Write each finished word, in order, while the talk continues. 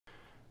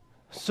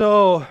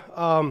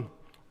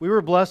We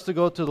were blessed to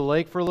go to the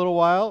lake for a little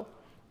while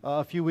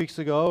a few weeks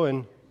ago,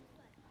 and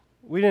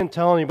we didn't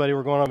tell anybody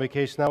we're going on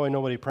vacation. That way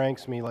nobody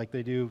pranks me like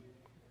they do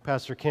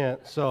Pastor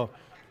Kent. So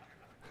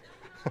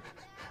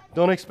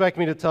don't expect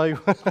me to tell you.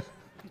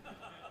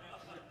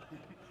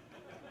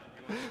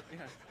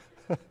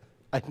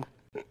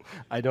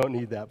 I don't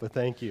need that, but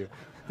thank you.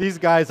 These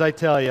guys, I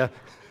tell you.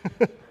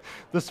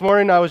 This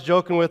morning I was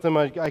joking with them.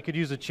 I could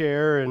use a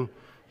chair and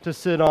to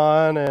sit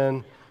on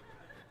and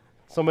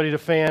somebody to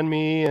fan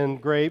me and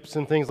grapes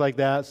and things like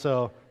that.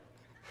 So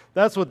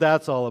that's what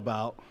that's all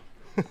about.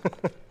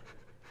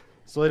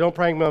 So they don't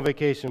prank me on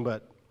vacation,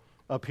 but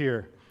up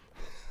here.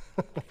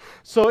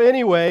 So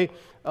anyway,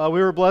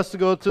 we were blessed to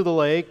go to the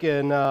lake,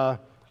 and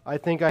I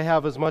think I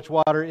have as much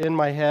water in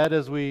my head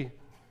as we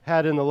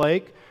had in the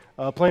lake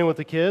playing with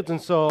the kids. And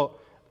so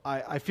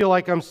I feel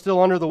like I'm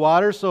still under the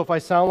water. So if I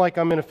sound like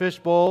I'm in a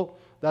fishbowl,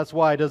 that's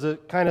why. Does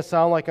it kind of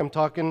sound like I'm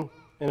talking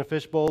in a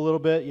fishbowl a little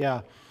bit?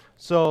 Yeah.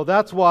 So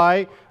that's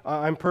why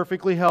I'm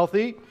perfectly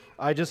healthy.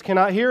 I just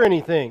cannot hear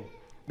anything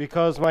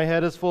because my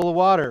head is full of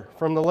water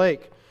from the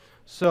lake.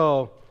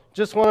 So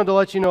just wanted to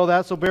let you know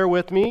that, so bear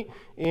with me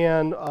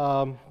and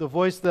the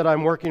voice that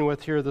I'm working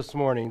with here this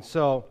morning.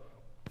 So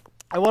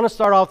I want to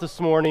start off this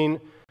morning.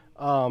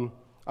 I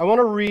want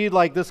to read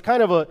like this it's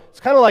kind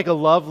of like a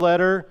love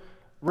letter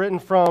written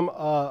from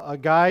a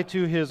guy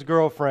to his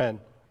girlfriend.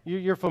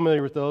 You're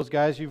familiar with those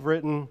guys. You've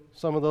written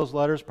some of those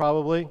letters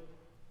probably.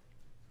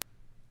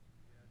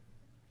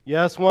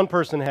 Yes, one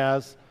person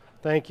has.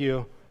 Thank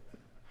you.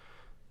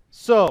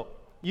 So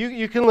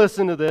you can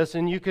listen to this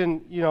and you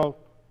can,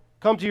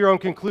 come to your own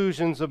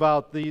conclusions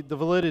about the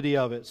validity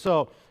of it.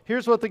 So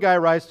here's what the guy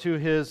writes to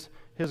his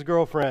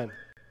girlfriend.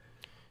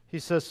 He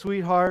says,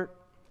 "Sweetheart,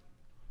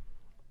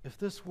 if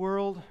this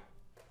world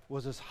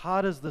was as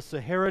hot as the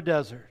Sahara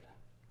Desert,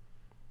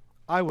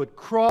 I would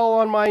crawl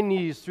on my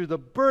knees through the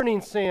burning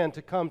sand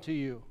to come to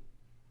you.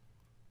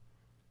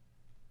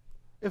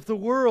 If the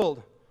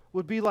world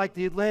would be like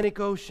the Atlantic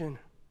Ocean,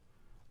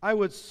 I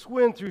would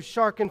swim through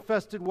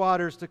shark-infested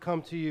waters to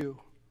come to you.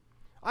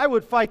 I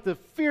would fight the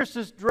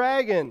fiercest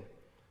dragon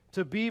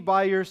to be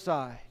by your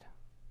side.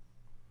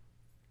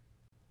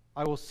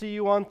 I will see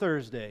you on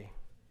Thursday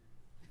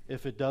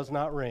if it does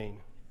not rain."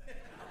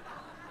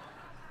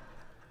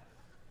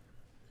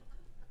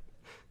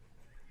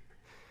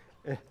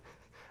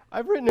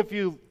 I've written a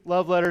few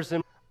love letters,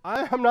 and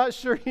I'm not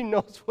sure he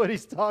knows what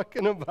he's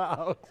talking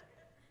about,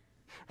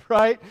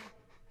 right?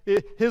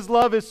 His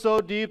love is so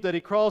deep that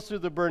he crawls through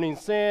the burning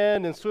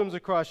sand and swims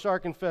across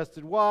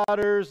shark-infested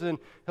waters, and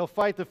he'll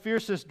fight the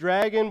fiercest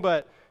dragon,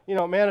 but,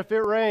 man, if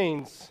it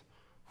rains,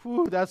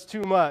 whew, that's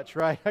too much,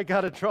 right? I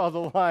got to draw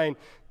the line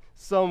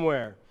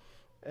somewhere.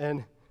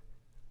 And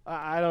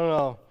I don't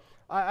know.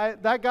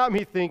 That got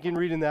me thinking,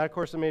 reading that. Of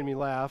course, it made me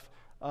laugh.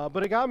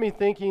 But it got me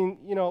thinking,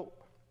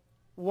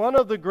 one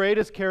of the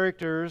greatest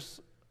characters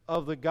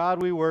of the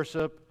God we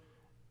worship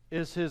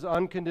is his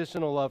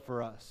unconditional love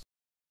for us.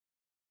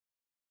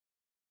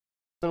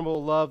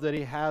 Love that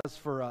he has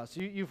for us.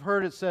 You've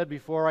heard it said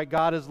before,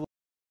 God is love.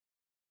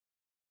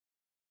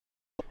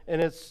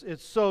 And it's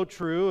so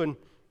true, and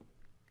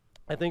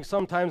I think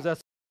sometimes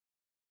that's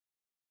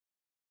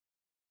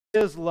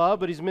his love,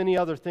 but he's many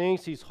other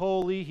things. He's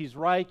holy, he's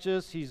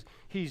righteous, he's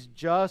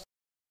just.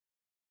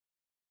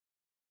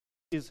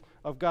 He's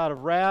of God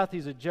of wrath,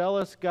 he's a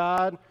jealous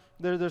God.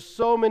 There's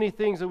so many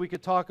things that we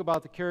could talk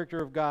about the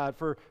character of God.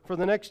 For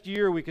the next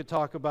year we could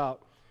talk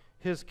about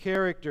his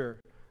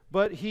character.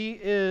 But he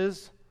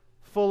is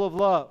full of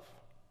love,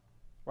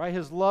 right?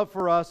 His love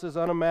for us is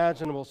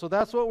unimaginable. So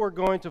that's what we're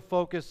going to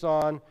focus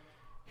on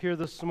here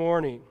this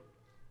morning,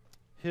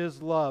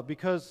 his love.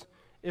 Because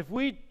if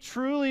we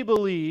truly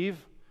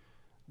believe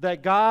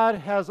that God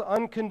has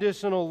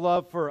unconditional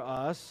love for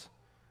us,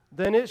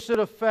 then it should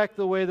affect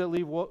the way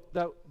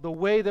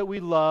that we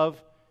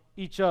love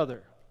each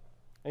other.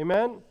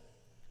 Amen?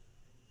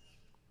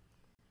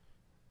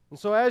 And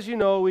so as you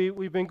know,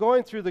 we've been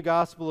going through the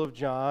Gospel of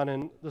John,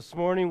 and this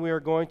morning we are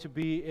going to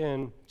be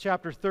in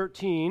chapter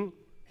 13.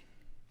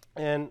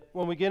 And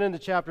when we get into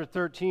chapter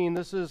 13,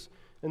 this is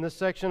in this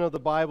section of the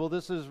Bible,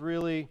 this is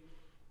really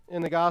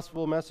in the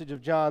Gospel message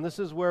of John. This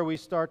is where we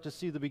start to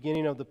see the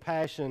beginning of the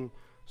Passion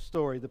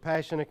story, the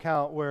Passion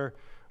account, where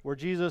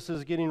Jesus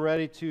is getting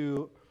ready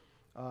to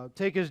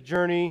take his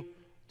journey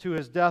to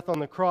his death on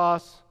the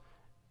cross,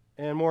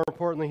 and more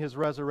importantly, his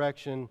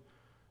resurrection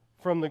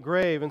from the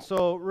grave. And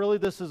so really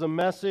this is a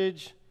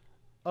message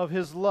of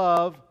his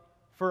love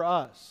for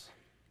us.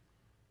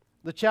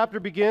 The chapter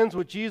begins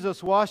with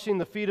Jesus washing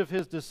the feet of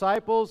his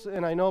disciples,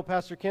 and I know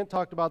Pastor Kent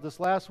talked about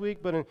this last week,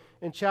 but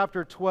in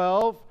chapter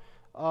 12,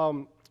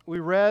 we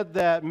read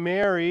that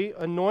Mary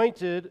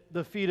anointed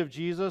the feet of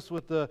Jesus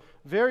with the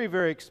very,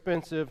 very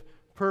expensive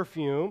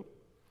perfume.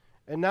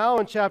 And now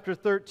in chapter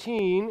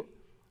 13,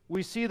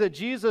 we see that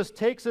Jesus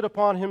takes it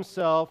upon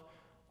himself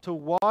to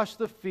wash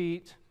the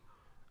feet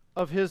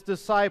of his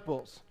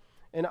disciples.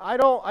 And I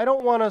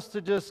don't want us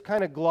to just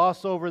kind of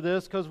gloss over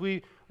this, because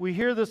we we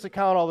hear this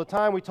account all the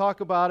time. We talk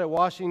about it,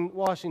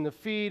 washing the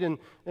feet, and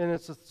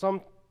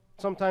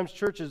sometimes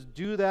churches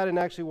do that and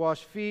actually wash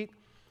feet.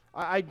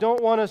 I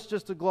don't want us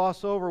just to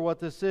gloss over what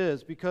this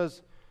is,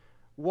 because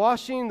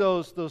washing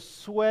those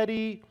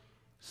sweaty,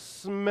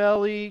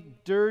 smelly,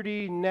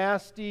 dirty,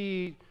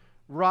 nasty,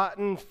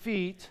 rotten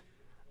feet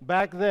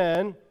back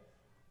then,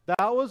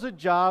 that was a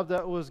job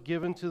that was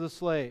given to the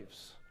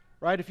slaves,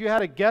 right? If you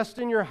had a guest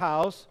in your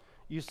house,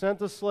 you sent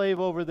the slave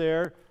over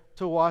there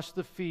to wash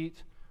the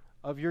feet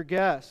of your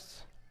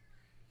guests.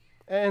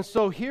 And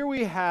so here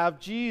we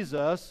have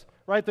Jesus,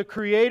 right, the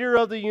creator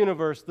of the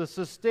universe, the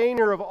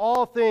sustainer of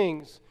all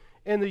things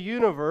in the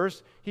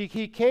universe.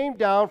 He came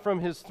down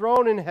from his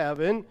throne in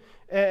heaven,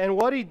 and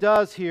what he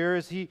does here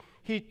is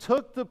he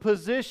took the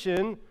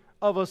position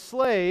of a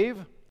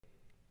slave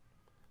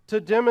to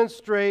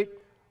demonstrate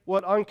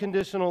what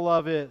unconditional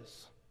love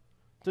is,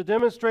 to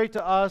demonstrate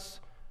to us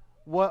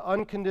what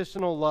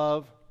unconditional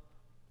love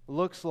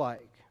looks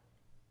like.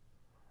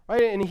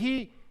 Right? And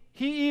he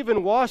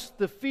even washed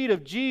the feet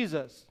of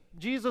Jesus.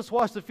 Jesus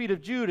washed the feet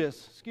of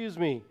Judas,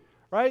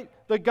 right?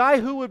 The guy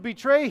who would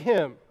betray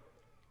him.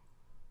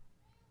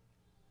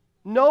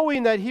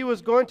 Knowing that he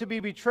was going to be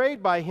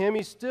betrayed by him,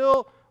 he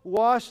still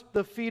washed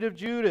the feet of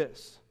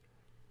Judas.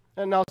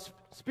 And now,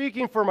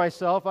 speaking for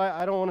myself,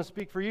 I don't want to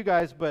speak for you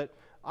guys, but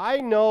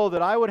I know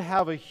that I would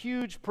have a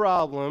huge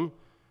problem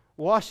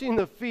washing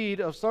the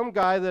feet of some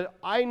guy that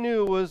I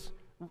knew was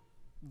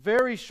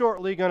very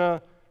shortly going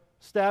to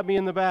stab me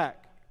in the back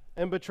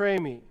and betray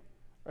me.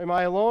 Am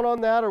I alone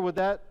on that, or would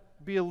that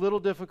be a little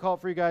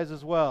difficult for you guys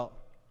as well?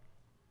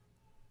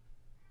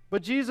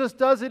 But Jesus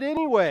does it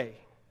anyway,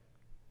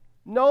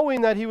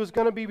 knowing that he was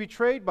going to be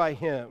betrayed by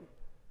him.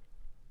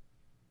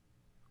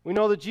 We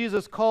know that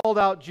Jesus called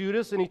out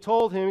Judas, and he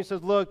told him, he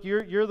says, look,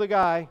 you're the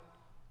guy.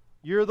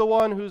 You're the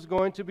one who's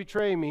going to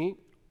betray me.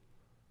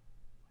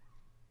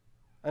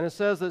 And it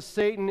says that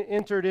Satan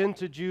entered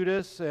into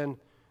Judas, and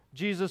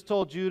Jesus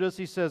told Judas,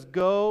 he says,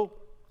 go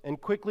and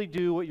quickly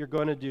do what you're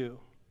going to do.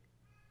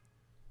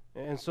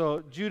 And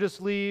so Judas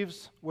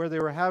leaves where they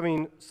were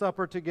having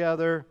supper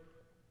together.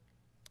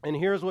 And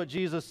here's what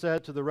Jesus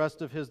said to the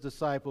rest of his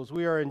disciples.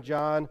 We are in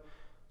John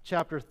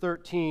chapter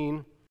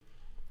 13.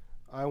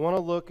 I want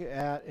to look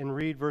at and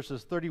read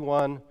verses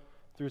 31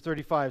 through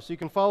 35. So you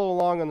can follow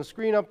along on the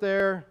screen up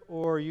there,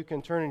 or you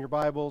can turn in your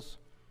Bibles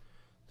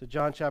to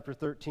John chapter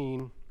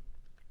 13,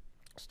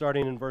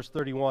 starting in verse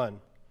 31.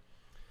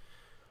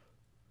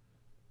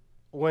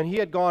 When he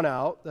had gone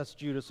out, that's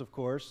Judas, of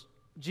course,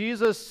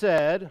 Jesus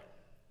said,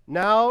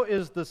 now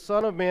is the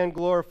Son of Man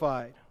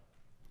glorified,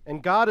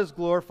 and God is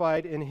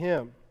glorified in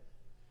him.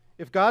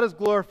 If God is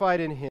glorified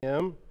in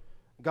him,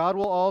 God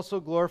will also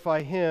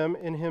glorify him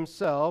in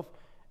himself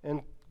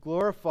and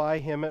glorify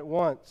him at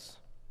once.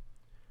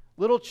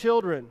 Little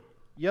children,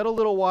 yet a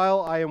little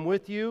while I am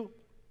with you.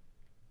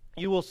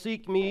 You will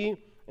seek me,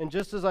 and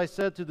just as I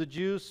said to the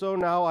Jews, so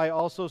now I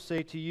also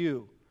say to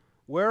you,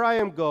 where I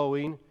am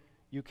going,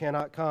 you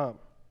cannot come.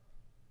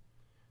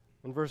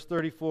 In verse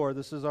 34,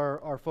 this is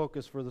our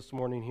focus for this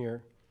morning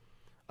here.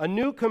 A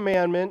new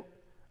commandment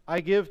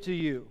I give to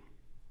you,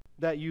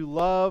 that you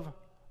love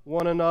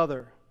one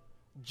another.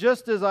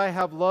 Just as I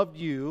have loved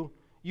you,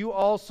 you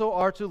also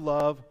are to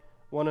love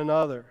one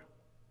another.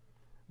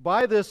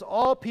 By this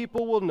all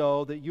people will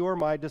know that you are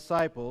my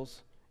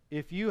disciples,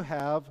 if you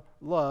have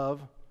love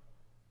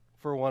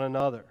for one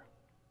another.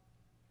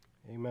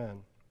 Amen.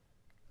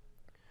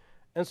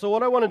 And so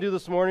what I want to do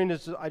this morning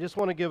is I just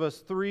want to give us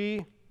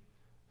three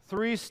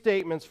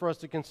statements for us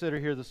to consider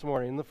here this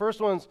morning. And the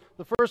first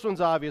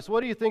one's obvious.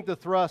 What do you think the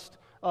thrust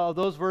of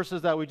those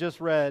verses that we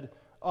just read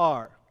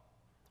are?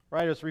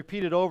 Right? It's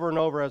repeated over and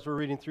over as we're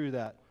reading through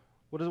that.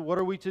 What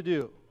are we to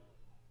do?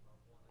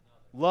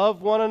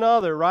 Love one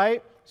another,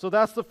 right? So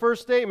that's the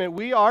first statement.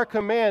 We are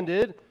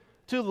commanded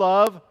to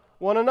love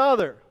one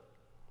another.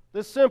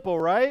 This is simple,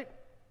 right?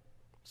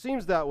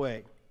 Seems that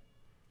way.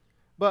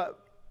 But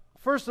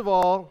first of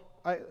all,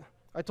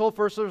 I told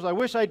first service, I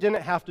wish I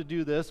didn't have to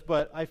do this,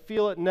 but I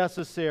feel it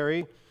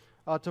necessary.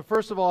 To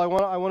first of all,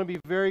 I want to be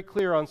very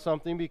clear on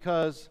something,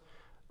 because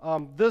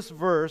this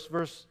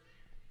verse,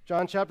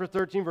 John chapter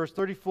 13, verse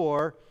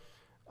 34,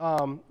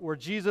 where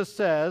Jesus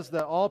says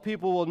that all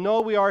people will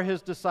know we are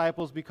his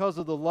disciples because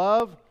of the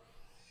love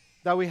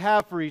that we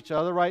have for each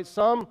other, right?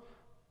 Some,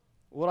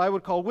 what I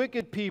would call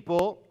wicked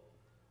people,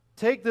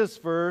 take this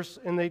verse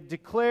and they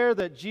declare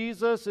that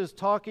Jesus is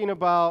talking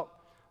about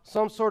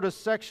some sort of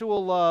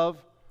sexual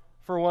love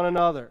for one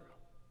another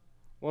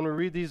when we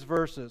read these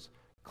verses,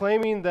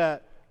 claiming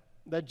that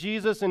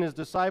Jesus and his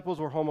disciples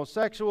were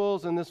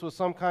homosexuals, and this was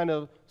some kind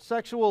of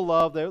sexual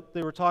love that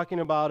they were talking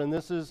about, and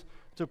this is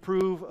to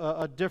prove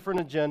a different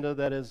agenda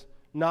that is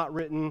not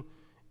written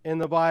in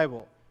the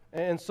Bible.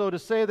 And so to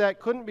say that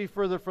couldn't be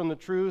further from the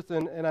truth,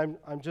 and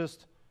I'm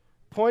just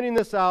pointing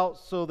this out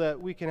so that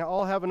we can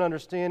all have an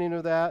understanding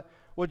of that.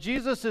 What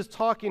Jesus is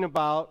talking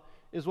about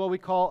is what we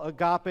call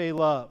agape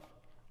love,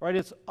 right?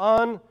 It's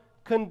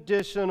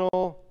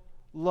unconditional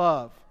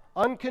love,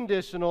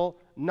 unconditional,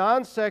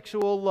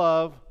 non-sexual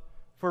love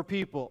for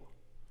people.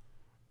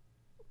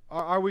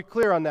 Are we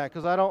clear on that?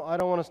 Because I don't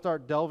want to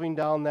start delving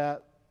down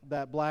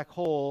that black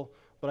hole,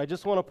 but I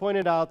just want to point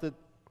it out that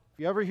if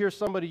you ever hear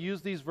somebody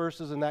use these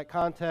verses in that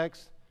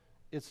context,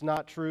 it's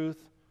not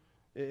truth.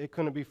 It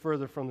couldn't be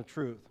further from the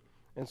truth.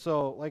 And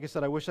so, like I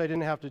said, I wish I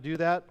didn't have to do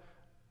that,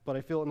 but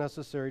I feel it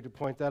necessary to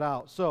point that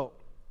out. So,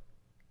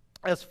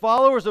 as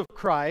followers of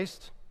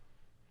Christ,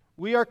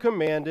 we are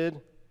commanded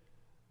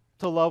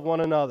to love one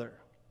another.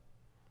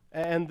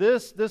 And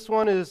this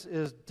one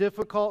is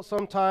difficult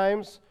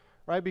sometimes,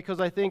 right? Because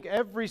I think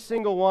every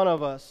single one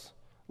of us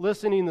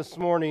listening this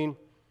morning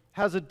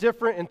has a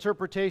different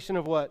interpretation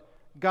of what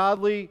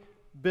godly,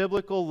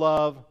 biblical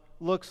love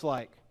looks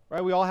like,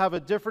 right? We all have a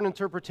different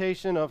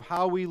interpretation of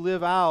how we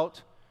live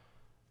out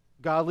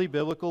godly,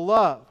 biblical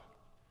love.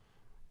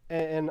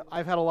 And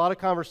I've had a lot of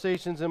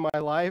conversations in my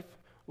life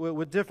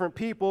with different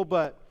people,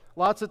 but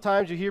lots of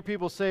times you hear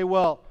people say,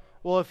 well,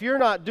 if you're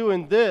not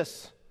doing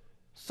this,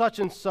 such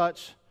and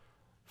such,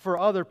 for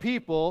other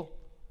people,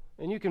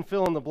 and you can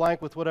fill in the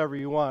blank with whatever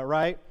you want,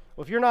 right?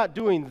 Well, if you're not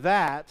doing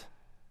that,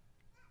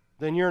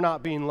 then you're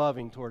not being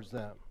loving towards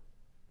them,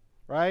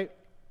 right?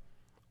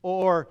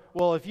 Or,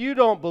 well, if you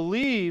don't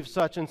believe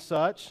such and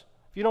such,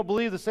 if you don't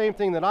believe the same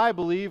thing that I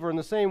believe or in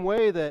the same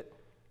way that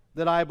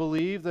I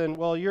believe, then,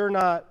 well, you're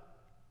not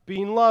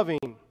being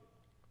loving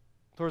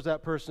towards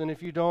that person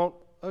if you don't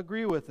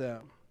agree with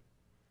them.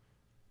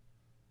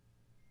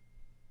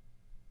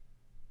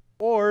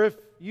 Or if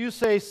you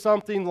say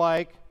something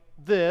like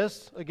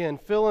this, again,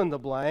 fill in the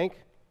blank,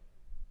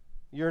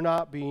 you're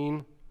not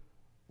being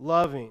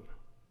loving.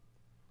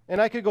 And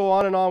I could go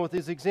on and on with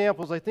these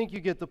examples. I think you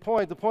get the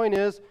point. The point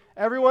is,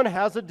 everyone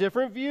has a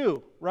different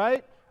view,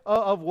 right,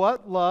 of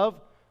what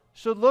love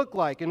should look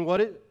like and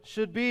what it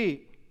should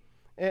be.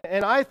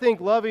 And I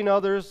think loving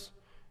others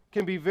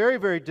can be very,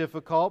 very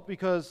difficult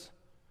because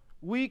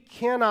we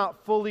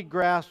cannot fully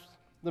grasp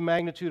the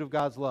magnitude of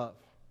God's love.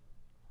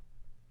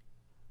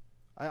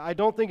 I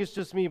don't think it's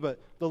just me, but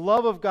the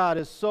love of God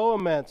is so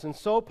immense and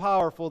so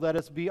powerful that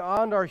it's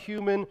beyond our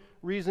human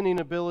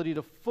reasoning ability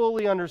to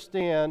fully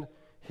understand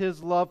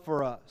His love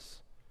for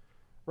us,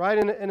 right?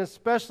 And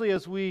especially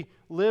as we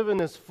live in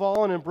this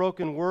fallen and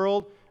broken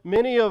world,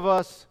 many of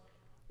us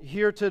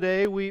here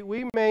today,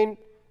 we may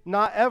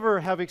not ever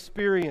have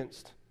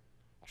experienced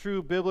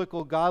true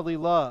biblical godly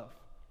love.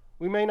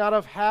 We may not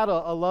have had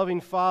a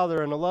loving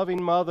father and a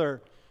loving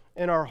mother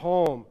in our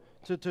home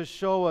to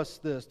show us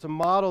this, to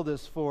model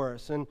this for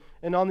us.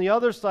 And on the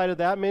other side of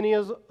that, many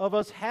of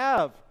us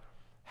have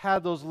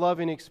had those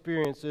loving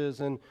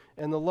experiences and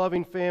the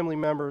loving family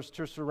members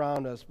to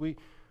surround us.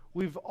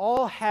 We've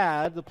all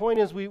had, the point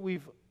is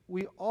we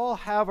all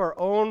have our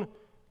own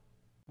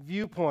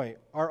viewpoint,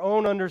 our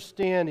own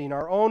understanding,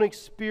 our own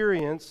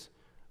experience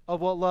of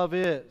what love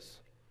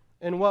is.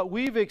 And what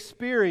we've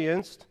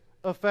experienced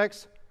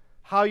affects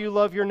how you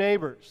love your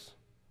neighbors,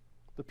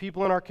 the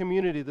people in our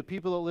community, the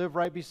people that live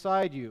right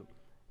beside you.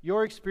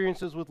 Your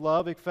experiences with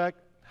love affect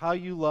how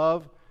you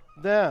love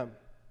them.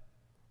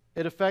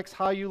 It affects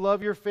how you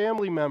love your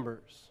family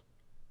members,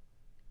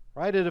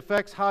 right? It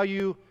affects how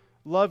you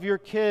love your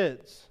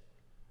kids.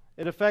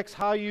 It affects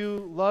how you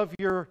love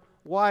your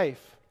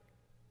wife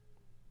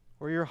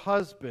or your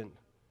husband,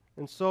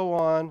 and so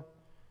on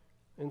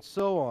and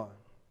so on.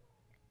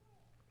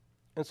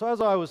 And so as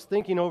I was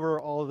thinking over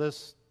all of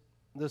this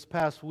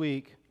past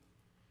week,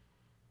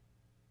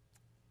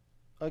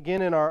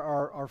 again, in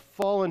our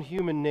fallen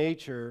human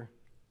nature,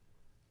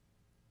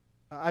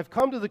 I've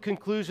come to the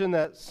conclusion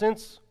that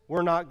since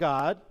we're not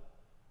God,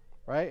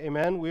 right?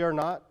 Amen? We are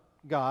not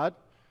God.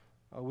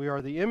 We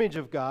are the image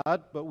of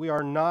God, but we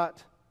are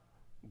not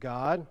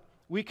God.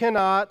 We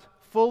cannot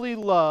fully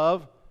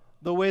love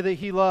the way that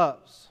He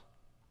loves.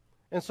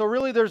 And so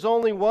really there's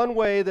only one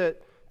way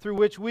through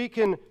which we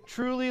can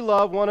truly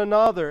love one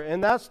another,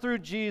 and that's through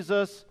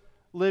Jesus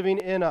living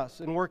in us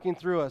and working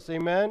through us.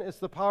 Amen? It's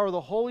the power of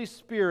the Holy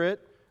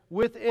Spirit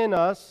within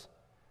us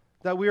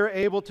that we are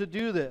able to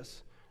do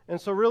this. And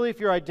so really, if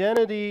your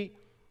identity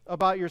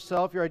about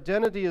yourself, your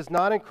identity is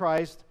not in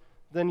Christ,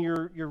 then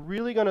you're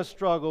really going to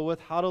struggle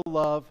with how to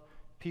love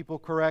people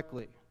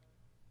correctly.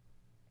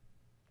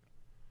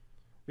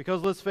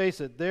 Because let's face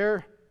it,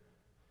 there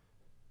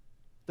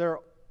are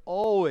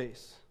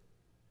always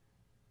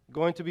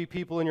going to be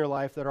people in your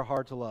life that are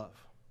hard to love.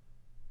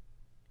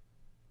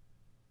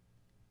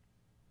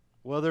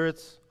 Whether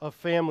it's a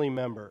family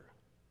member.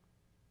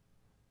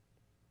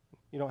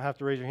 You don't have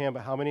to raise your hand,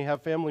 but how many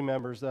have family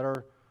members that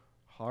are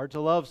hard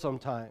to love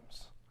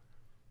sometimes?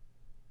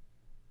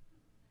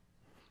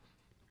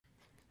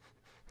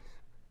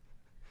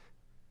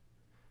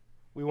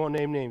 We won't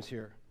name names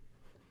here.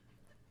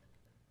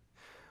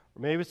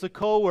 Or maybe it's a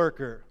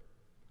coworker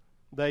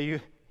that you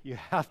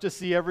have to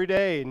see every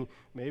day, and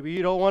maybe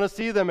you don't want to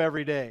see them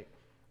every day,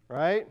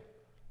 right?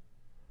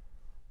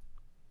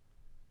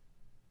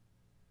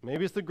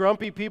 Maybe it's the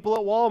grumpy people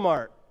at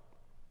Walmart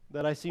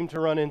that I seem to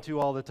run into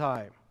all the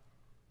time.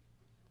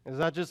 Is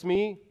that just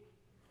me?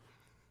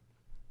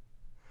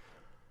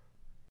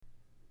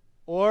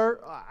 Or,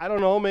 I don't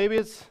know, maybe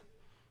it's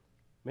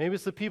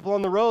the people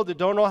on the road that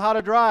don't know how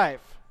to drive.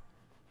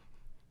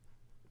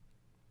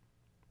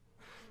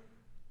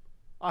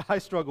 I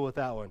struggle with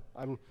that one.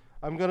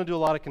 I'm going to do a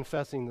lot of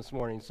confessing this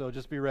morning, so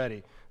just be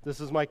ready. This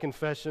is my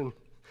confession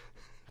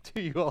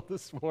to you all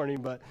this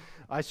morning, but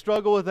I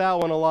struggle with that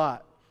one a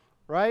lot,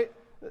 right?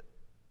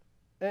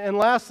 And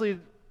lastly,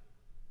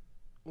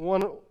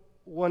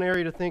 one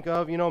area to think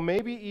of,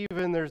 maybe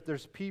even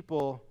there's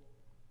people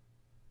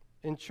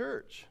in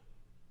church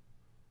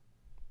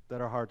that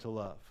are hard to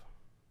love.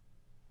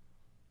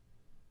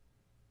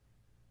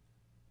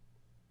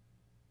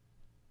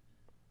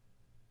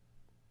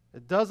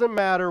 It doesn't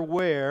matter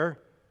where,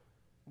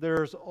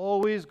 there's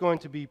always going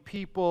to be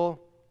people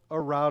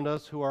around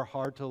us who are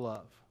hard to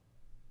love.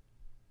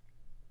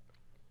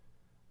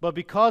 But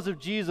because of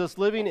Jesus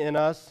living in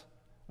us,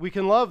 we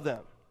can love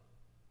them.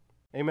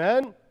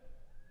 Amen?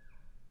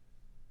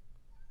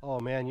 Oh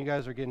man, you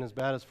guys are getting as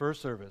bad as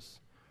first service.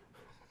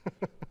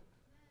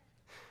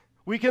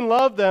 We can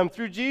love them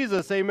through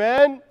Jesus.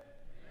 Amen?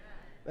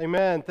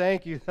 Amen.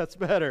 Thank you. That's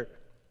better.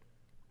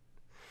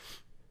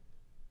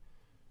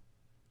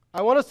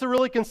 I want us to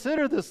really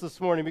consider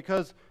this morning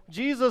because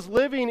Jesus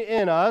living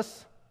in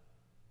us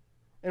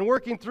and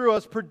working through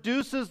us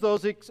produces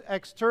those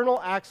external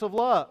acts of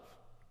love.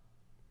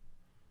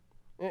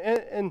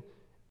 And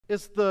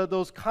it's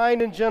those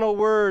kind and gentle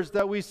words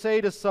that we say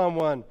to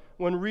someone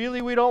when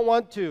really we don't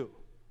want to,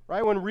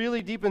 right? When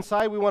really deep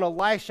inside we want to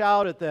lash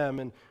out at them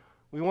and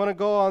we want to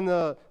go on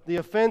the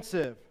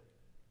offensive,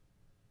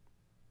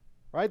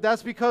 right?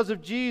 That's because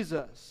of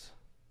Jesus.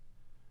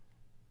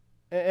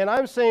 And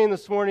I'm saying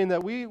this morning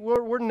that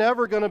we're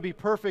never going to be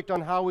perfect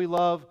on how we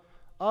love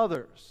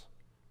others.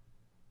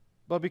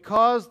 But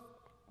because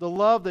the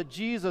love that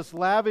Jesus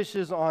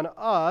lavishes on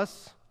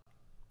us,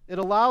 it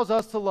allows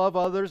us to love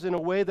others in a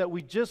way that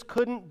we just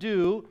couldn't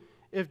do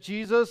if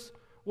Jesus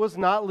was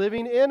not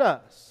living in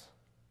us.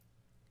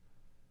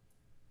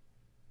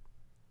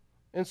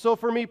 And so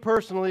for me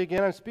personally,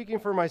 again, I'm speaking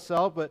for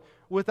myself, but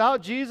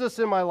without Jesus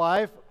in my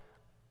life,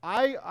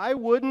 I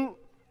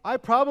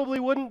probably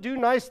wouldn't do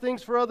nice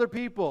things for other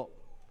people,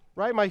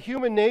 right? My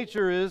human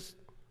nature is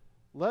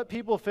let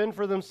people fend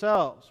for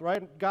themselves,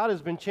 right? God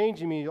has been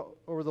changing me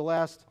over the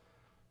last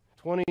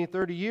 20,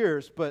 30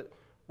 years, but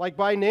like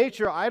by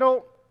nature, I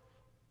don't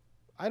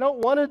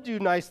want to do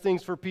nice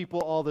things for people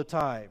all the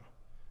time.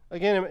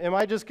 Again, am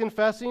I just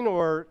confessing,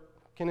 or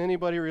can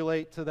anybody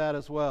relate to that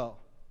as well?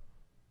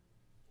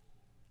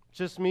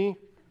 Just me?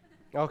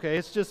 Okay,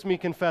 it's just me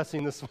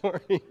confessing this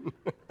morning.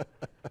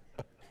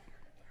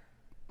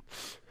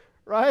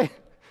 Right?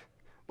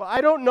 But I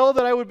don't know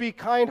that I would be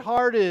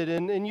kind-hearted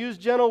and use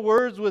gentle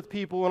words with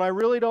people when I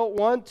really don't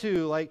want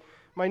to. Like,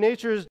 my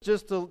nature is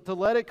just to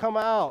let it come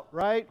out,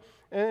 right?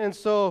 And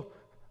so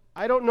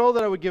I don't know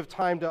that I would give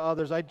time to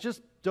others. I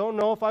just don't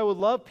know if I would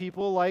love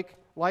people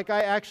like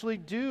I actually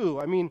do.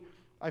 I mean,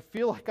 I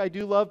feel like I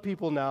do love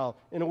people now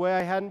in a way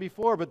I hadn't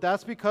before, but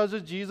that's because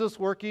of Jesus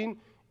working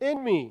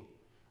in me,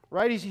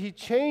 right? He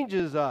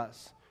changes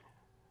us.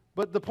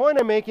 But the point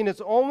I'm making,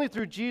 it's only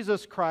through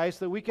Jesus Christ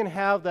that we can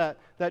have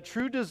that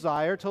true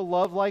desire to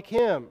love like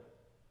Him,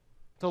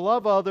 to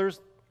love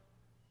others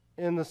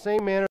in the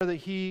same manner that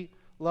He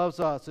loves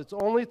us. It's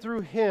only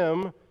through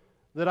Him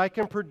that I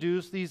can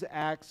produce these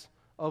acts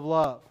of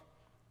love.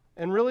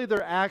 And really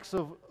they're acts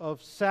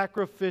of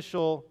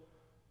sacrificial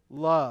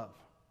love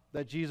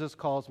that Jesus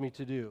calls me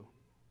to do,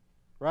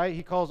 right?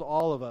 He calls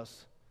all of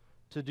us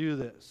to do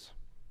this.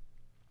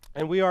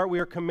 And we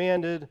are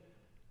commanded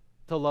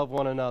to love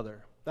one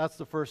another. That's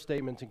the first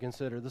statement to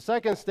consider. The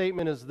second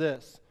statement is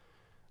this,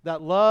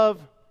 that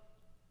love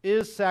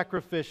is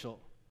sacrificial.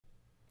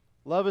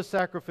 Love is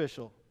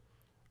sacrificial,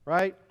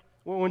 right?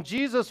 When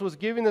Jesus was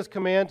giving this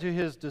command to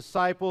His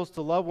disciples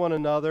to love one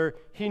another,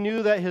 He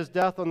knew that His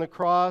death on the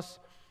cross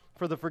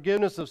for the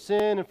forgiveness of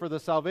sin and for the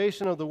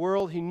salvation of the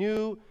world, He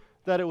knew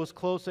that it was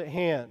close at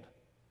hand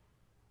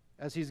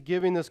as He's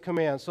giving this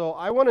command. So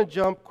I want to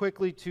jump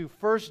quickly to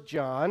 1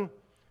 John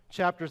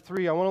chapter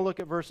 3. I want to look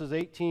at verses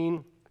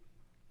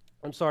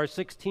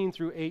 16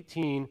 through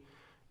 18.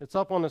 It's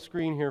up on the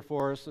screen here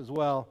for us as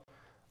well.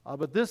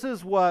 But this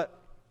is what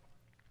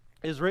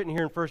is written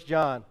here in 1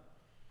 John,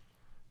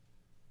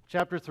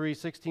 chapter 3,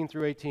 16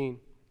 through 18.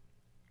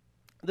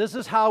 This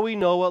is how we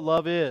know what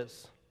love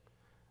is.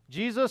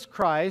 Jesus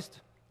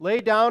Christ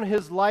laid down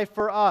His life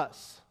for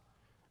us,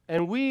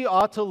 and we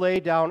ought to lay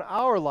down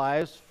our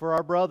lives for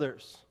our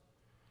brothers.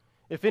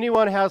 If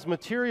anyone has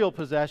material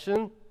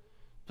possessions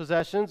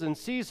and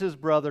sees his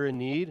brother in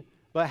need,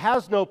 but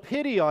has no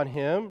pity on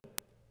him,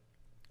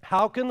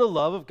 how can the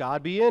love of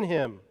God be in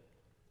him?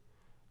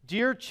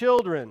 Dear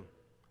children,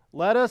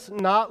 let us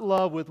not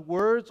love with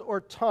words or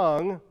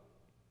tongue,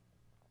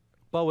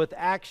 but with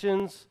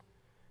actions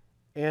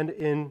and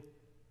in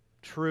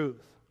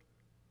truth.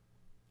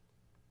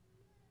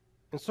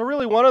 And so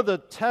really one of the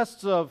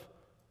tests of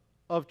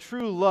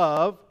true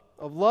love,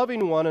 of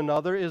loving one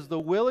another, is the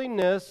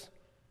willingness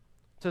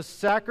to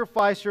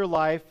sacrifice your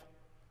life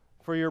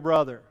for your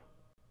brother.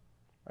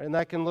 And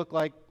that can look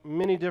like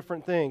many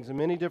different things in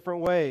many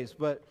different ways.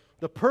 But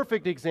the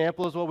perfect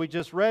example is what we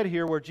just read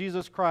here, where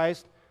Jesus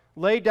Christ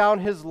laid down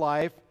His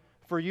life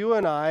for you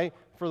and I,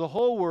 for the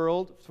whole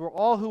world, for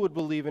all who would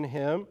believe in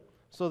him,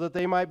 so that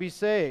they might be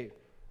saved.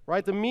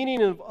 Right? The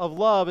meaning of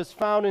love is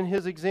found in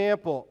his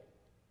example.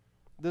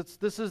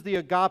 This is the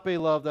agape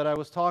love that I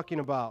was talking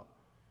about.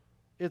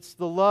 It's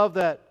the love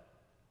that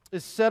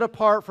is set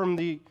apart from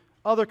the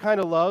other kind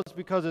of loves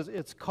because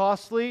it's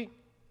costly,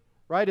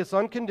 right? It's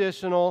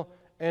unconditional,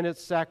 and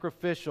it's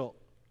sacrificial.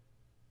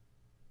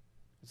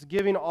 It's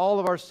giving all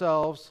of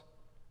ourselves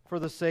for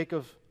the sake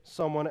of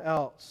someone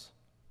else.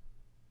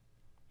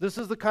 This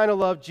is the kind of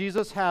love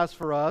Jesus has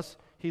for us.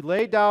 He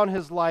laid down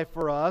his life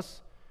for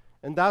us,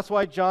 and that's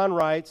why John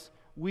writes,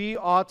 we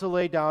ought to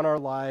lay down our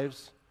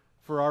lives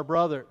for our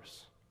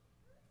brothers.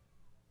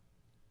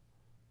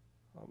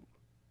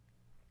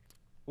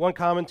 One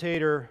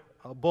commentator,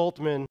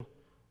 Bultmann,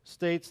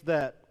 states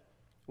that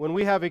when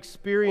we have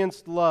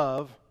experienced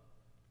love,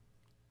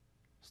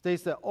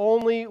 states that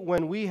only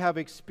when we have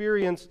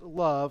experienced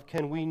love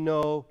can we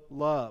know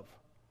love.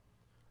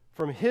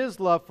 From his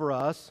love for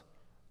us,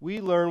 we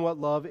learn what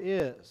love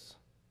is.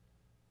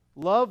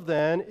 Love,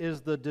 then, is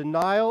the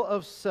denial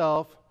of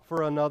self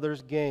for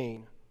another's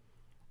gain.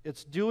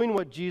 It's doing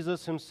what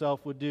Jesus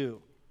himself would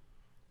do.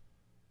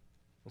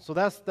 And so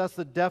that's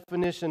the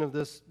definition of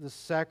this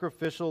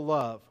sacrificial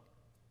love.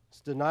 It's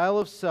denial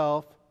of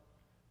self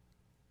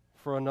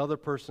for another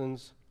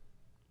person's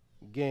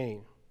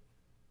gain.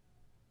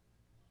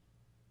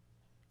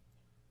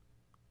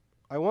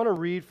 I want to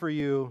read for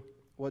you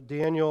what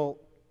Daniel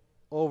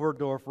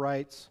Overdorf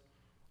writes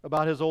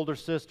about his older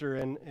sister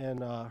and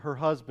her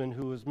husband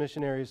who was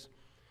missionaries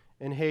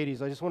in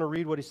Hades. I just want to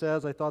read what he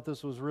says. I thought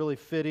this was really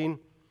fitting,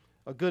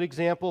 a good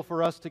example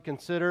for us to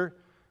consider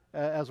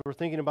as we're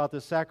thinking about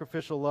this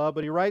sacrificial love.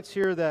 But he writes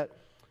here that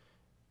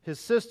his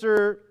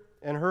sister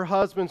and her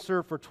husband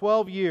served for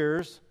 12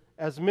 years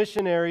as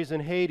missionaries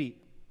in Haiti.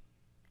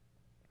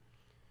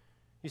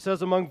 He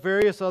says among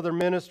various other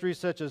ministries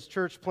such as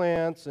church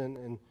plants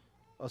and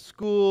a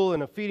school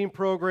and a feeding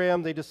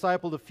program, they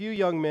discipled a few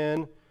young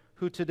men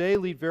who today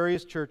lead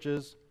various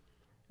churches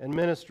and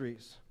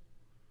ministries.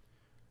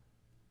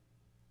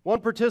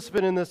 One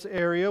participant in this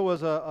area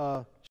was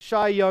a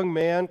shy young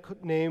man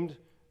named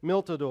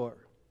Miltador.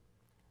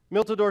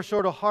 Miltador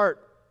showed a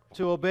heart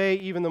to obey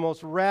even the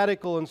most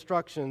radical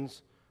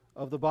instructions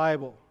of the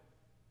Bible.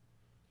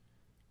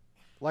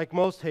 Like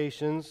most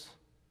Haitians,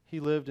 he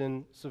lived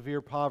in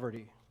severe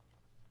poverty.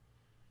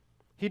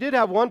 He did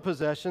have one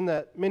possession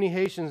that many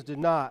Haitians did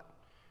not.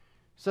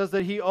 It says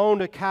that he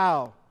owned a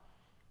cow,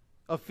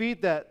 a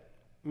feat that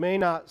may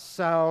not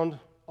sound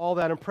all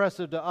that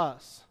impressive to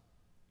us,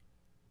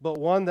 but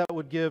one that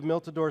would give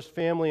Miltador's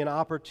family an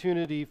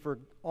opportunity for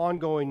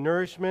ongoing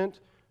nourishment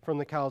from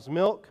the cow's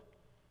milk,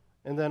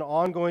 and then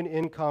ongoing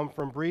income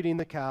from breeding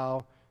the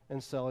cow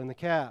and selling the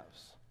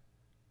calves.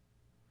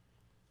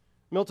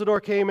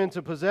 Miltador came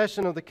into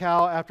possession of the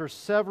cow after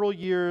several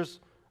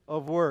years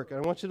of work. And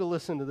I want you to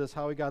listen to this,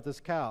 how he got this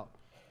cow.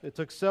 It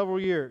took several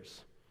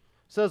years.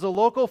 It says a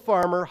local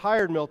farmer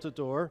hired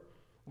Miltador,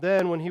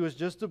 then when he was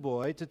just a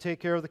boy, to take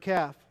care of the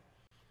calf.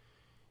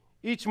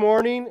 Each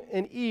morning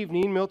and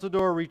evening,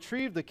 Miltador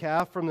retrieved the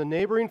calf from the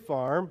neighboring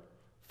farm,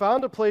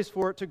 found a place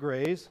for it to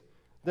graze,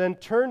 then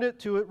returned it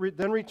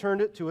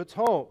to its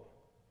home.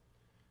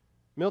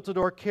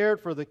 Miltador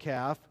cared for the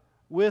calf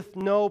with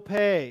no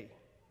pay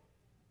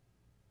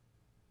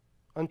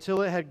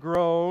until it had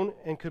grown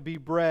and could be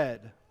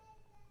bred.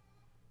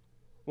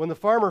 When the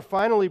farmer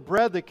finally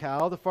bred the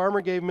cow, the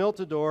farmer gave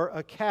Miltador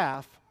a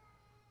calf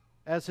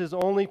as his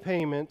only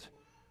payment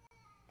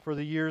for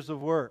the years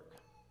of work.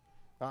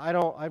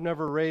 Now, I've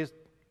never raised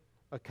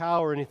a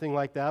cow or anything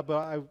like that, but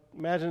I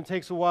imagine it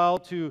takes a while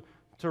to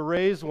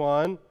raise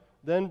one,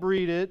 then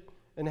breed it,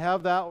 and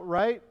have that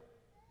right.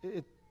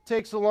 It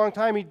takes a long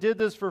time. He did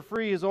this for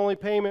free. His only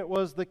payment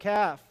was the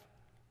calf.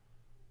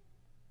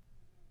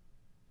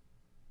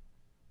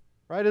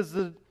 Right?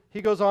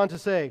 He goes on to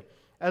say,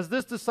 as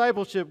this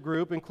discipleship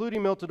group,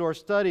 including Miltador,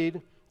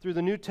 studied through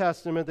the New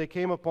Testament, they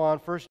came upon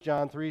 1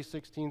 John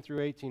 3:16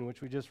 through 18,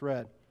 which we just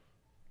read.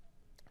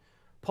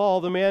 Paul,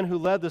 the man who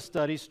led the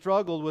study,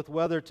 struggled with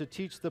whether to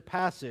teach the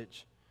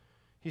passage.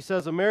 He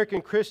says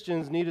American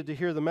Christians needed to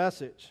hear the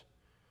message.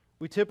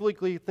 We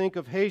typically think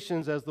of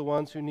Haitians as the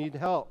ones who need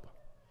help.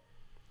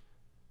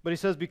 But he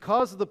says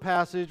because the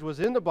passage was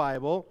in the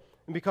Bible,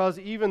 and because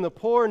even the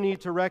poor need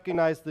to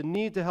recognize the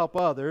need to help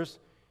others,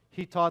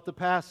 he taught the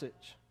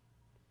passage.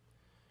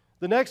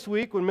 The next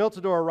week, when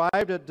Miltador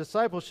arrived at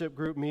discipleship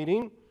group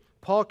meeting,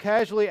 Paul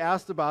casually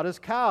asked about his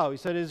cow. He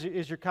said,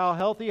 is your cow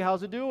healthy?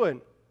 How's it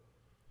doing?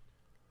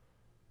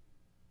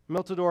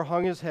 Miltador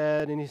hung his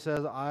head and he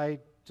says, I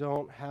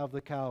don't have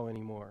the cow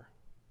anymore.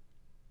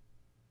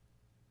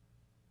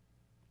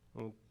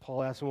 And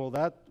Paul asked him,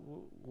 well,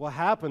 what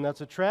happened?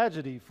 That's a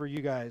tragedy for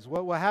you guys.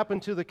 What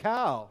happened to the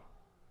cow?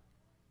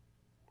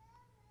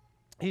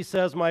 He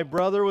says, my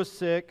brother was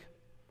sick.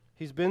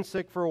 He's been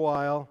sick for a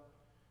while.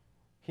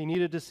 He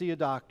needed to see a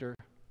doctor.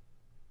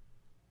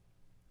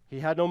 He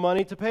had no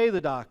money to pay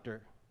the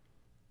doctor.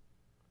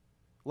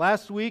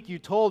 Last week you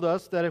told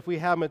us that if we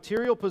have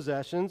material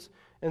possessions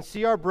and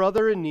see our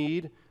brother in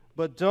need,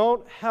 but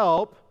don't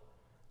help,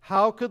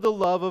 how could the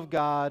love of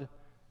God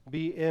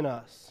be in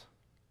us?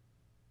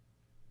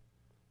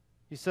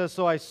 He says,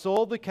 so I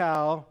sold the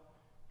cow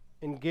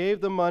and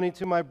gave the money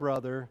to my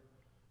brother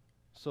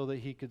so that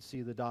he could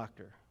see the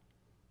doctor.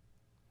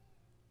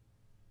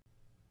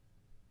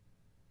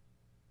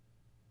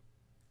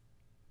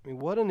 I mean,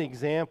 what an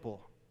example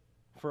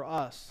for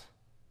us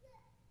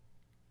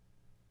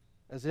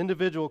as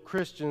individual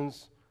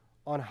Christians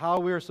on how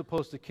we are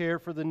supposed to care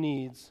for the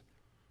needs,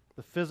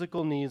 the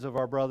physical needs of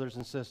our brothers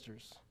and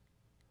sisters.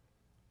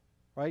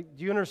 Right?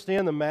 Do you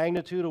understand the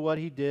magnitude of what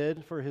he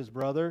did for his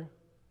brother?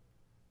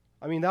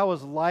 I mean, that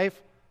was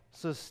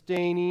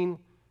life-sustaining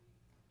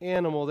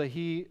animal that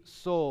he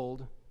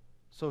sold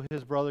so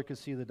his brother could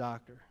see the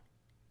doctor.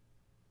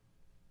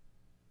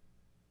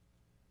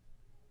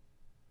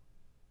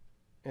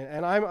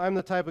 And I'm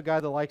the type of guy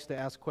that likes to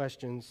ask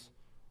questions.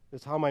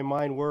 It's how my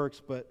mind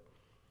works, but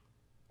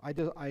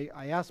I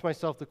ask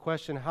myself the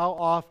question, how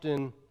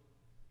often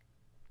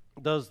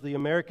does the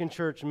American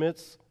church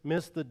miss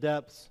the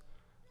depths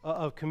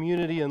of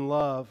community and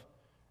love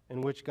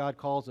in which God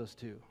calls us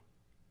to?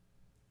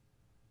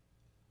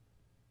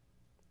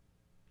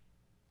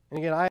 And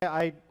again,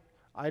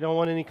 I don't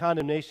want any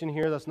condemnation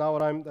here. That's not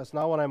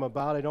what I'm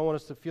about. I don't want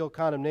us to feel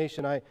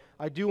condemnation.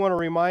 I do want to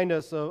remind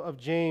us of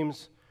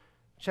James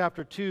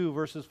chapter 2,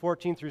 verses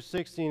 14 through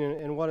 16,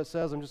 and what it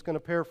says. I'm just going to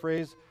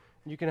paraphrase.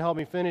 You can help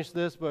me finish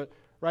this, but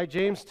right,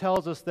 James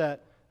tells us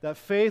that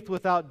faith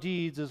without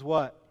deeds is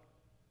what?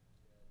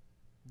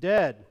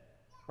 Dead.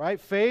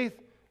 Right?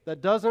 Faith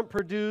that doesn't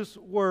produce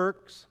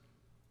works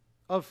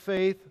of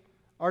faith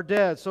are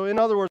dead. So in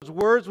other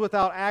words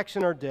without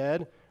action are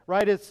dead.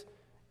 Right?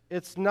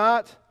 It's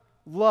not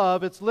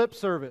love, it's lip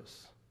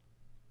service.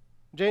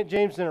 James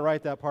didn't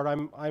write that part.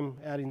 I'm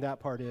adding that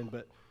part in,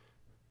 but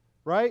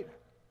right?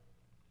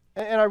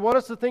 And I want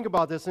us to think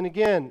about this. And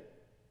again,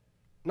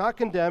 not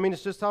condemning,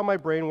 it's just how my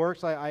brain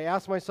works. I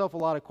ask myself a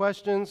lot of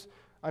questions.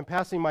 I'm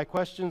passing my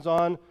questions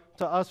on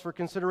to us for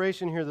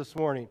consideration here this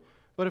morning.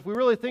 But if we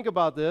really think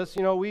about this,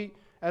 we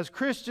as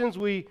Christians,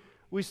 we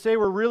say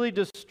we're really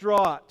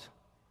distraught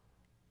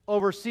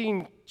over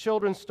seeing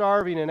children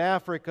starving in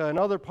Africa and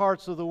other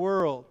parts of the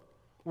world.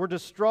 We're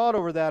distraught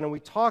over that, and we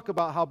talk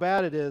about how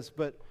bad it is,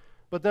 but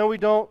then we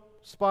don't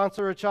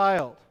sponsor a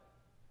child.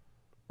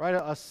 Right?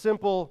 A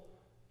simple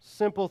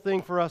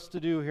thing for us to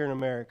do here in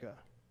America.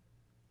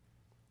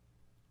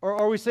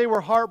 Or we say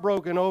we're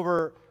heartbroken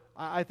over,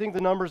 I think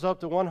the number's up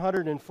to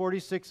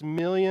 146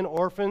 million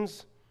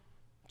orphans,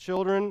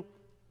 children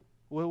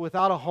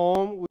without a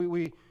home.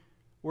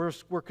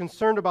 We're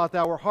concerned about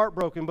that. We're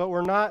heartbroken, but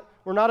we're not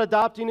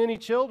adopting any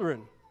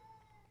children.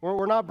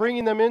 We're not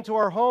bringing them into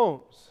our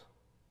homes.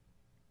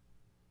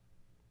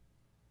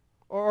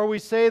 Or we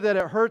say that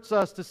it hurts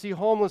us to see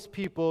homeless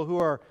people who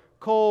are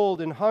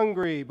cold and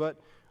hungry, but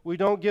we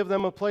don't give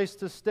them a place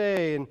to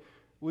stay, and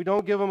we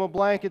don't give them a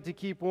blanket to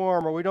keep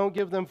warm, or we don't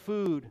give them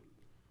food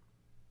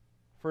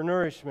for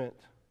nourishment.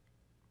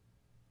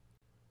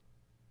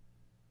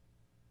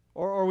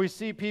 Or we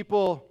see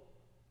people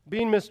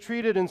being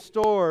mistreated in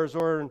stores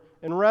or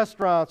in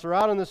restaurants or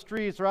out in the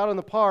streets or out in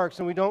the parks,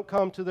 and we don't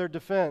come to their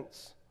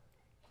defense.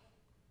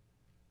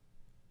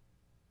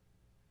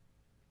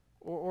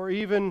 Or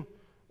even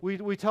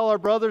we tell our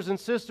brothers and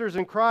sisters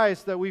in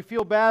Christ that we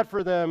feel bad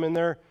for them in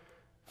their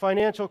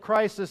financial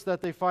crisis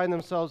that they find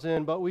themselves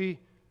in, but we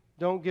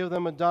don't give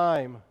them a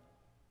dime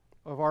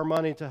of our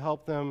money to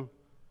help them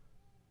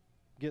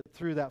get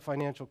through that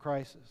financial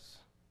crisis.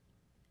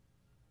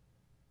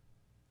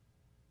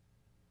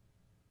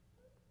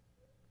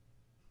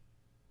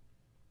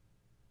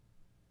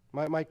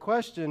 My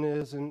question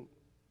is, and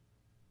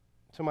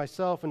to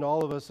myself and to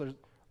all of us,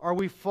 are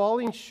we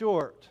falling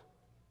short?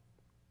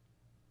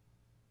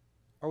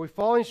 Are we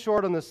falling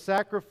short on the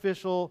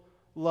sacrificial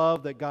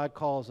love that God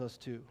calls us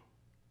to?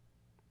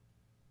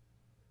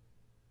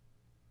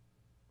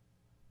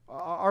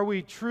 Are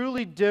we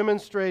truly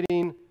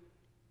demonstrating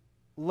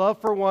love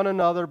for one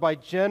another by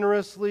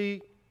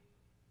generously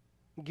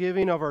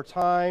giving of our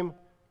time,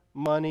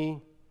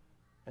 money,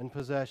 and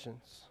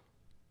possessions?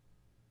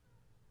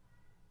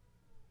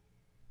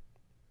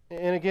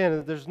 And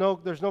again, there's no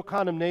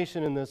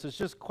condemnation in this. It's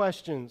just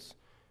questions.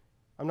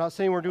 I'm not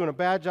saying we're doing a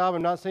bad job.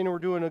 I'm not saying we're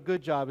doing a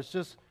good job. It's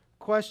just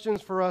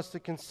questions for us to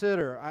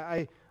consider.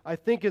 I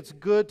think it's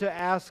good to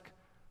ask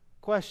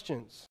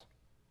questions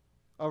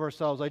of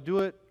ourselves. I do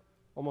it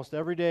almost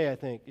every day, I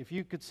think. If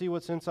you could see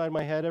what's inside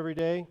my head every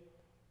day,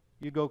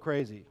 you'd go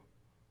crazy.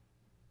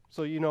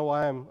 So you know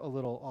why I'm a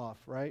little off,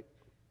 right?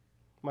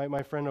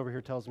 My friend over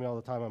here tells me all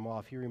the time I'm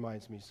off. He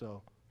reminds me,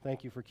 so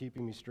thank you for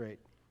keeping me straight.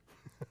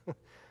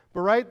 But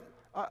right,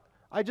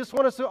 I just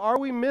want to say, are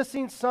we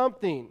missing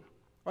something?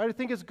 Right? I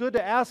think it's good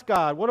to ask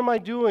God, what am I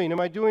doing? Am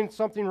I doing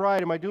something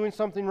right? Am I doing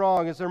something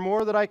wrong? Is there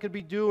more that I could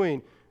be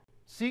doing?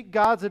 Seek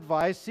God's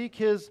advice, seek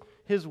His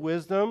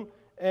wisdom,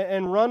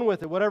 and run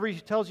with it, whatever He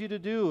tells you to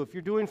do. If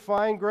you're doing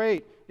fine,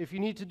 great. If you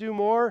need to do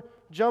more,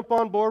 jump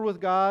on board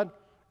with God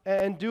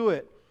and do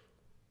it.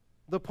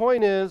 The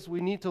point is, we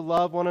need to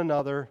love one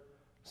another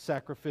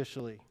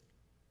sacrificially.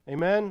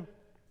 Amen?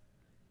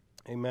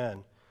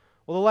 Amen.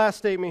 Well, the last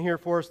statement here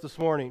for us this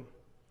morning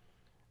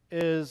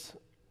is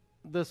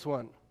this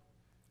one.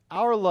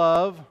 Our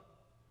love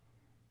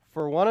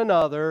for one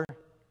another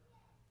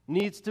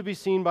needs to be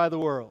seen by the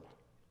world,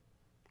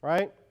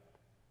 right?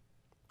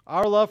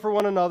 Our love for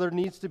one another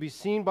needs to be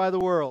seen by the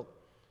world.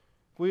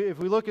 If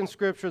we look in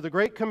Scripture, the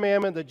great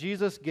commandment that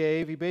Jesus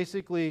gave, he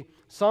basically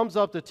sums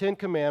up the 10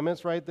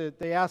 commandments, right?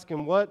 They ask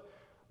him, what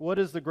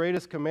is the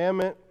greatest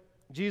commandment?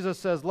 Jesus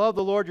says, love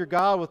the Lord your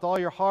God with all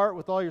your heart,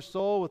 with all your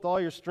soul, with all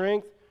your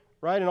strength,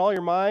 right, and all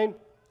your mind.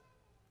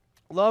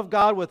 Love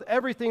God with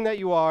everything that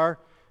you are.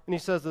 And he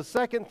says the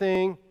second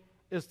thing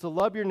is to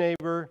love your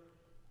neighbor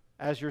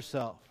as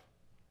yourself,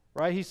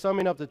 right? He's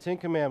summing up the 10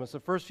 commandments. The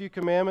first few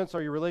commandments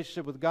are your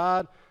relationship with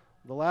God.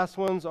 The last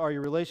ones are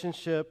your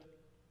relationship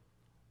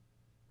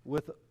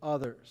with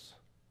others,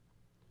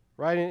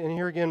 right? And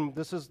here again,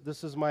 this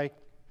is my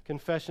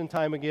confession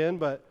time again,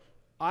 but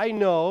I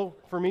know,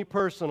 for me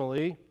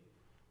personally,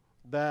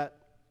 that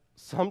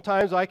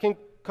sometimes I can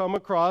come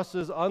across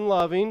as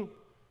unloving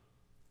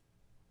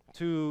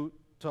to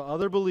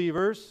other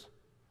believers,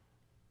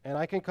 and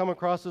I can come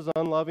across as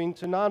unloving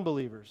to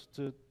non-believers,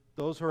 to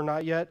those who are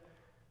not yet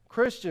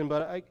Christian.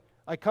 But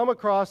I come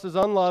across as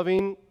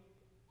unloving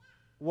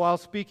while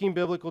speaking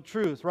biblical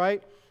truth,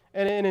 right?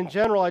 And in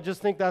general, I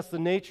just think that's the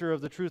nature of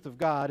the truth of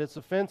God. It's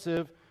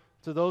offensive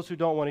to those who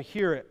don't want to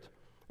hear it.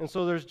 And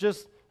so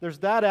there's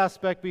that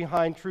aspect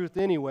behind truth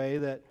anyway,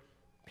 that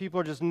people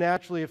are just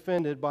naturally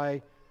offended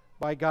by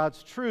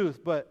God's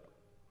truth. But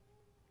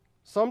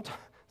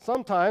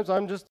sometimes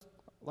I'm just,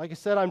 like I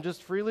said, I'm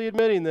just freely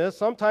admitting this.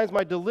 Sometimes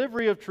my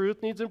delivery of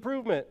truth needs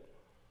improvement,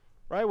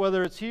 right?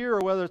 Whether it's here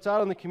or whether it's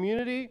out in the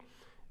community.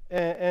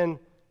 And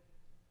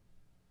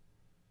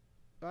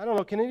I don't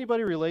know, can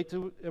anybody relate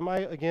to,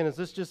 is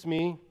this just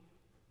me?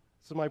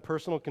 This is my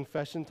personal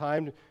confession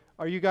time.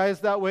 Are you guys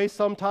that way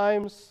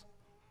sometimes?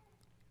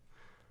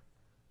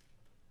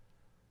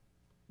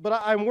 But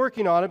I'm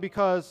working on it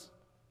because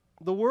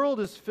the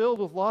world is filled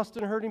with lost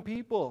and hurting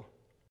people.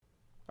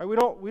 Right?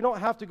 We don't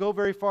have to go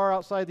very far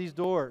outside these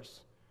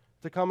doors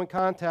to come in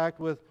contact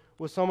with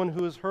someone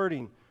who is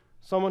hurting,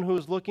 someone who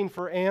is looking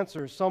for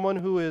answers, someone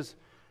who is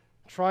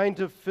trying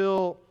to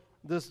fill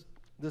this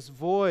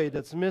void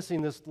that's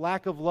missing, this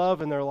lack of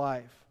love in their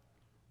life.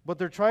 But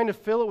they're trying to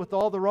fill it with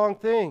all the wrong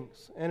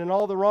things and in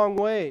all the wrong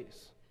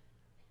ways.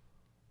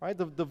 Right?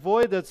 The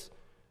void that's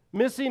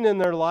missing in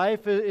their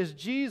life is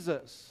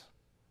Jesus.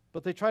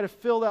 But they try to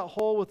fill that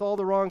hole with all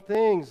the wrong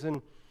things.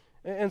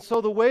 And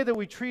so the way that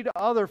we treat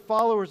other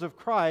followers of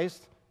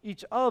Christ,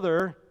 each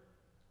other,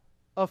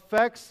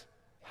 affects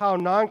how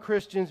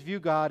non-Christians view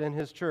God and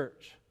His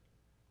church.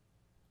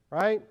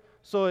 Right?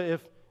 So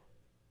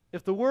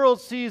if the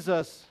world sees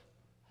us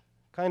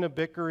kind of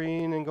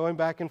bickering and going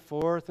back and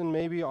forth and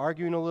maybe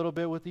arguing a little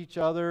bit with each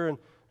other, and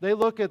they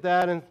look at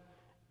that, and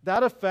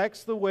that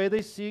affects the way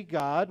they see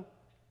God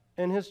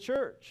and His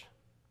church.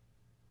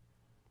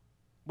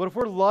 But if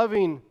we're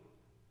loving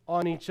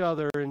on each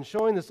other and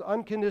showing this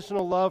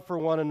unconditional love for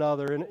one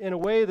another in a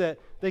way that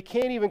they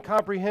can't even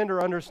comprehend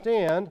or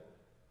understand,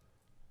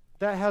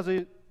 that has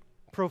a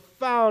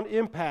profound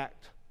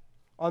impact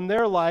on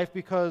their life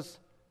because,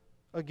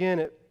 again,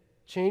 it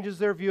changes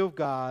their view of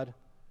God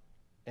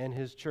and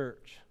His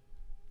church.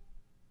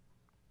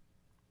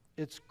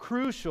 It's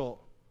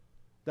crucial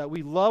that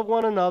we love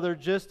one another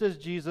just as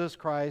Jesus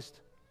Christ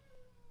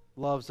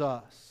loves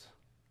us.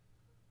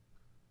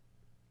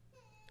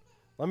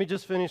 Let me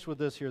just finish with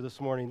this here this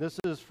morning. This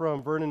is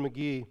from Vernon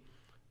McGee,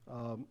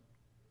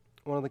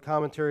 one of the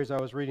commentaries I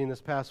was reading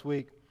this past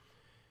week.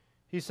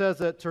 He says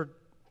that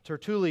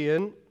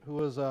Tertullian, who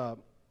was a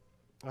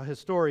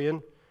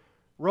historian,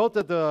 wrote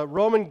that the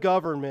Roman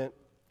government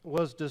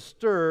was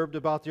disturbed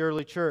about the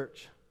early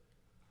church.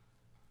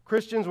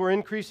 Christians were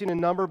increasing in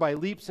number by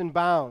leaps and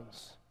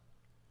bounds.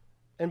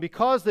 And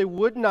because they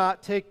would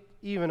not take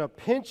even a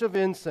pinch of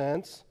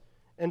incense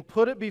and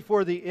put it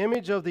before the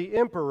image of the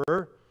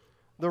emperor,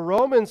 the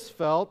Romans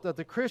felt that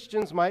the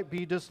Christians might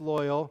be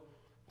disloyal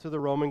to the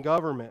Roman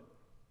government.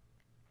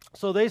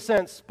 So they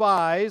sent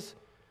spies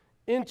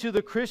into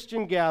the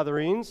Christian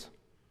gatherings,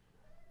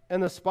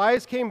 and the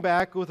spies came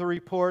back with a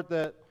report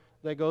that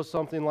goes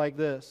something like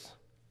this.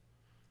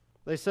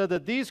 They said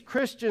that these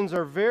Christians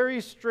are very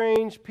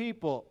strange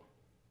people.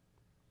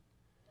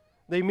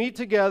 They meet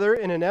together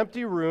in an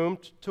empty room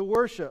to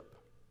worship.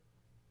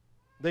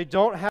 They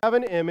don't have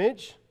an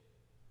image.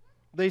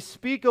 They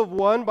speak of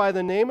one by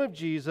the name of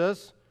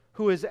Jesus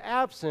who is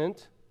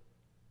absent,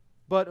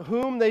 but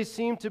whom they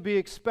seem to be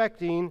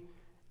expecting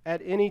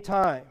at any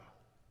time.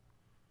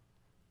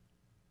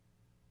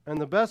 And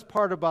the best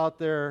part about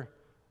their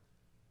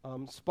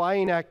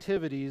spying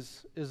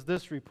activities is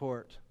this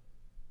report.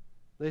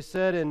 They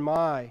said,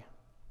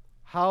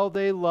 how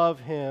they love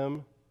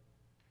him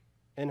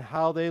and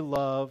how they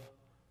love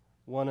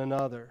one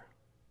another.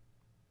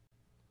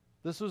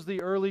 This was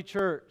the early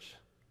church.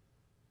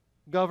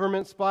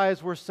 Government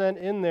spies were sent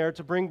in there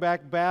to bring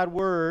back bad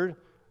word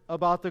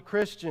about the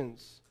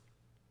Christians.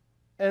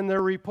 And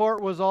their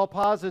report was all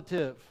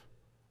positive.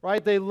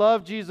 right? They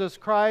love Jesus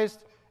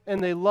Christ,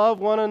 and they love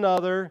one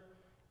another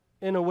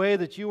in a way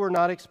that you were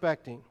not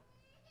expecting.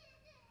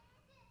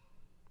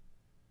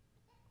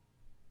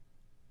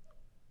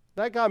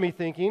 That got me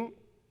thinking,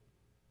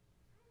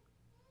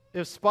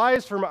 if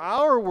spies from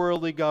our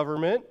worldly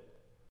government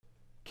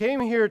came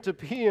here to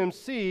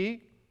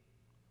PMC,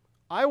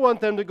 I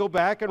want them to go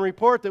back and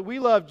report that we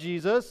love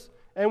Jesus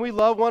and we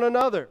love one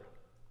another.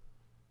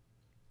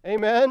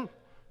 Amen?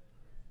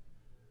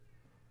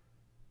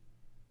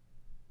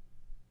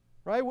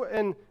 Right?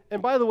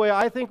 And by the way,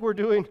 I think we're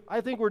doing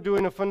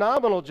a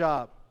phenomenal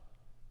job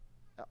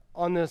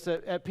on this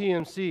at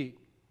PMC.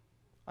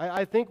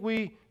 I think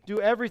we do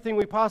everything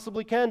we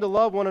possibly can to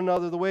love one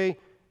another the way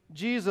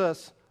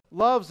Jesus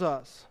loves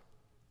us.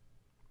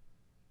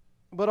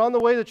 But on the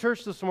way to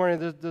church this morning,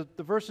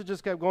 the verse that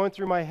just kept going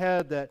through my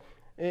head that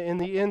in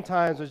the end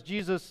times, as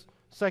Jesus'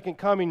 second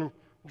coming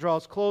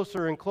draws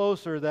closer and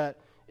closer, that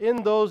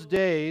in those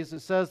days,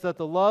 it says that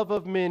the love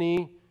of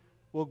many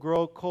will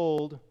grow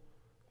cold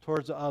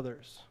towards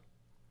others.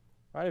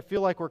 Right? I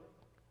feel like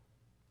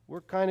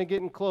we're kind of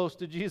getting close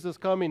to Jesus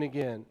coming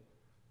again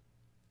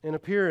in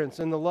appearance,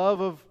 and the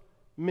love of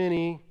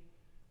many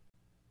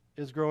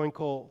is growing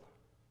cold.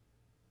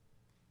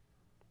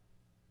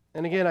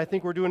 And again, I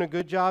think we're doing a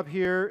good job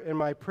here, and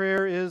my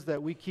prayer is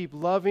that we keep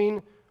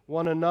loving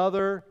one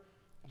another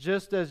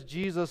just as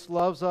Jesus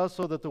loves us,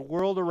 so that the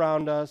world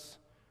around us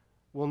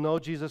will know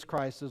Jesus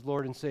Christ as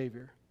Lord and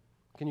Savior.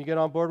 Can you get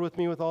on board with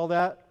me with all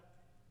that?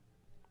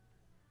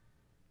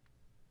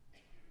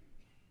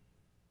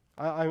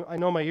 I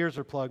know my ears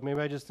are plugged.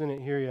 Maybe I just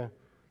didn't hear you.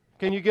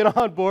 Can you get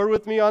on board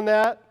with me on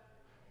that?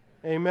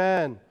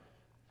 Amen.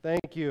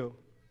 Thank you.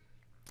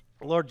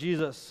 Lord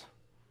Jesus,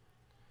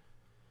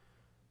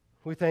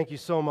 we thank you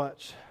so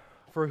much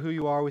for who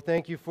you are. We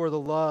thank you for the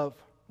love,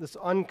 this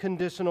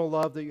unconditional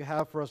love that you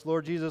have for us.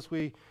 Lord Jesus,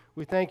 we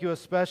thank you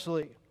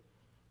especially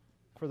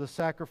for the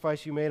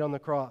sacrifice you made on the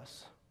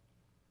cross.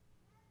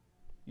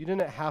 You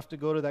didn't have to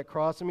go to that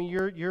cross. I mean,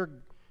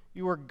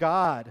 you are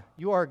God.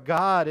 You are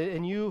God,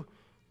 and you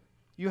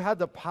had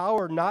the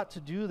power not to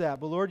do that.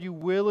 But Lord, you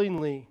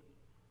willingly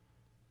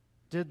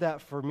did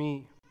that for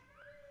me,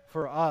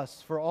 for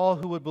us, for all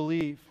who would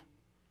believe,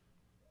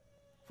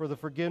 for the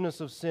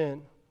forgiveness of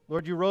sin.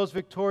 Lord, you rose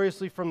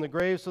victoriously from the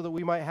grave so that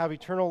we might have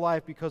eternal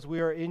life because we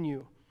are in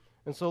you.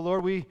 And so,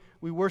 Lord, we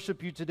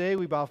worship you today.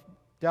 We bow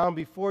down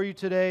before you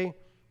today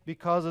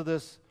because of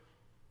this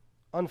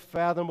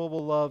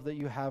unfathomable love that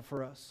you have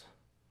for us.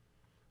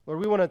 Lord,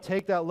 we want to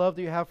take that love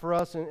that you have for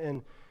us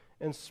and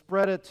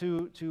spread it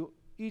to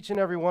each and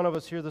every one of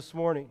us here this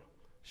morning.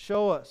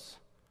 Show us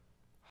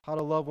how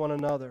to love one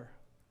another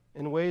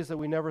in ways that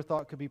we never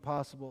thought could be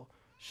possible.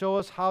 Show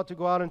us how to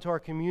go out into our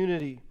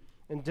community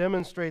and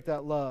demonstrate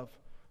that love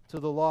to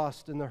the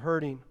lost and the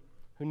hurting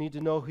who need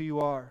to know who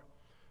you are.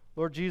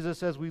 Lord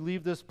Jesus, as we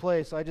leave this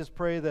place, I just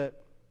pray that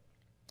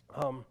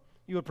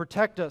you would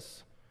protect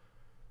us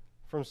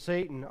from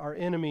Satan, our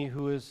enemy,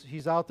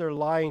 he's out there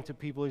lying to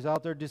people. He's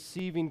out there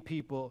deceiving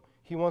people.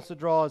 He wants to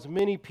draw as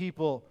many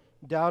people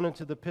down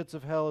into the pits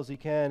of hell as he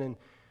can. And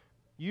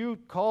you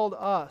called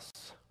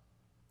us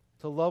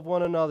to love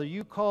one another.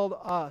 You called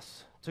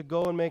us to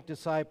go and make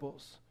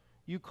disciples.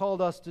 You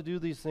called us to do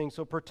these things.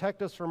 So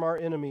protect us from our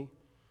enemy.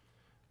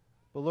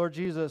 But Lord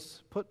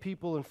Jesus, put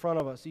people in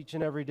front of us each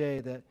and every day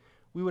that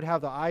we would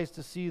have the eyes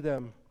to see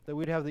them, that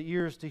we'd have the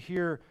ears to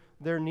hear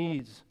their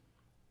needs.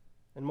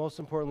 And most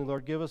importantly,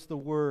 Lord, give us the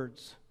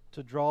words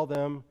to draw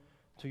them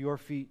to your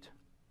feet,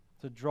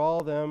 to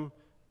draw them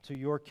to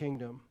your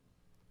kingdom,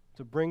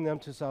 to bring them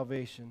to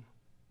salvation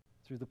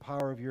through the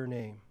power of your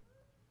name.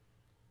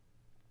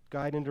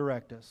 Guide and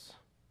direct us.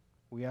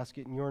 We ask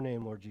it in your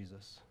name, Lord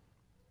Jesus.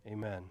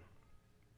 Amen.